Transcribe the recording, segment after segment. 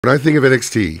When I think of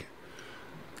NXT,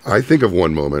 I think of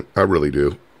one moment. I really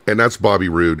do, and that's Bobby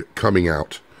Roode coming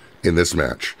out in this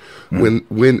match. When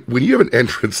you have an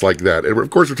entrance like that, and of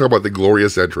course we're talking about the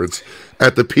glorious entrance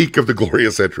at the peak of the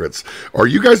glorious entrance. Are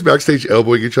you guys backstage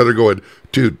elbowing each other, going,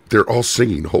 "Dude, they're all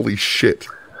singing! Holy shit!"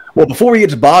 Well, before we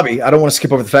get to Bobby, I don't want to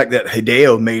skip over the fact that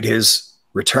Hideo made his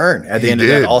return at the end of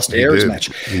that Austin Aries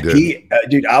match. He did.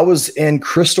 Dude, I was in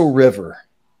Crystal River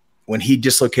when he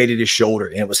dislocated his shoulder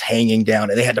and it was hanging down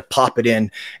and they had to pop it in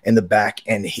the back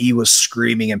and he was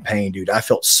screaming in pain, dude. I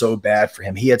felt so bad for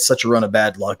him. He had such a run of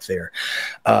bad luck there.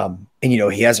 And, you know,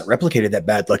 he hasn't replicated that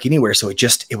bad luck anywhere. So it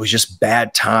was just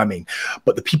bad timing.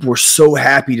 But the people were so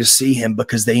happy to see him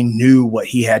because they knew what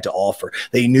he had to offer.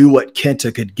 They knew what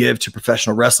Kenta could give to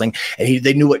professional wrestling. And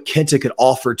they knew what Kenta could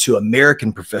offer to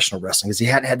American professional wrestling because he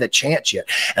hadn't had that chance yet.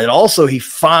 And then also he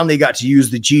finally got to use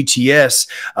the GTS,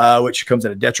 which comes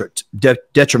at a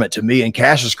detriment to me and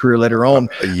Cash's career later on,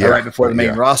 right before the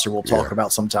main roster we'll talk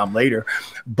about sometime later.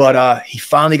 But he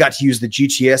finally got to use the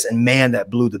GTS, and man,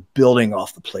 that blew the building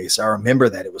off the place. I remember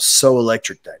that. It was so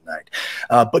electric that night.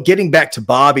 But getting back to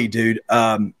Bobby, dude,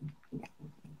 I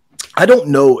don't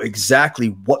know exactly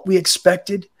what we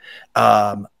expected.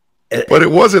 But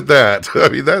it wasn't that. I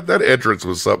mean, that entrance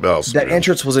was something else. That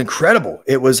entrance was incredible.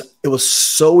 It was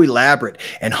so elaborate,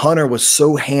 and Hunter was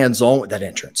so hands-on with that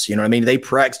entrance. You know what I mean? They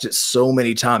practiced it so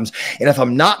many times. And if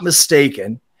I'm not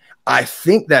mistaken, I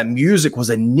think that music was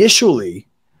initially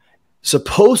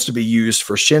supposed to be used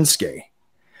for Shinsuke.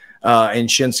 And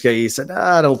Shinsuke said,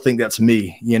 I don't think that's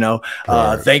me, you know,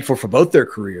 thankful for both their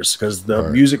careers because the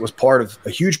music was a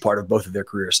huge part of both of their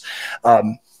careers.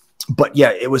 But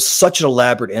yeah, it was such an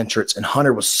elaborate entrance, and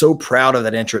Hunter was so proud of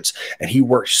that entrance, and he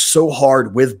worked so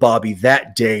hard with Bobby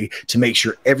that day to make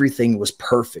sure everything was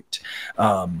perfect.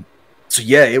 So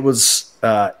yeah, it was,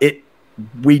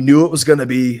 we knew it was going to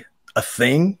be a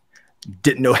thing,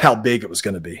 didn't know how big it was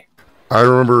going to be. I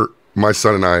remember my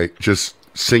son and I just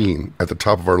singing at the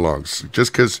top of our lungs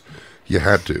just because you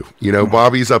had to. You know,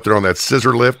 Bobby's up there on that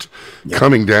scissor lift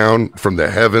coming down from the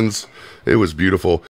heavens. It was beautiful.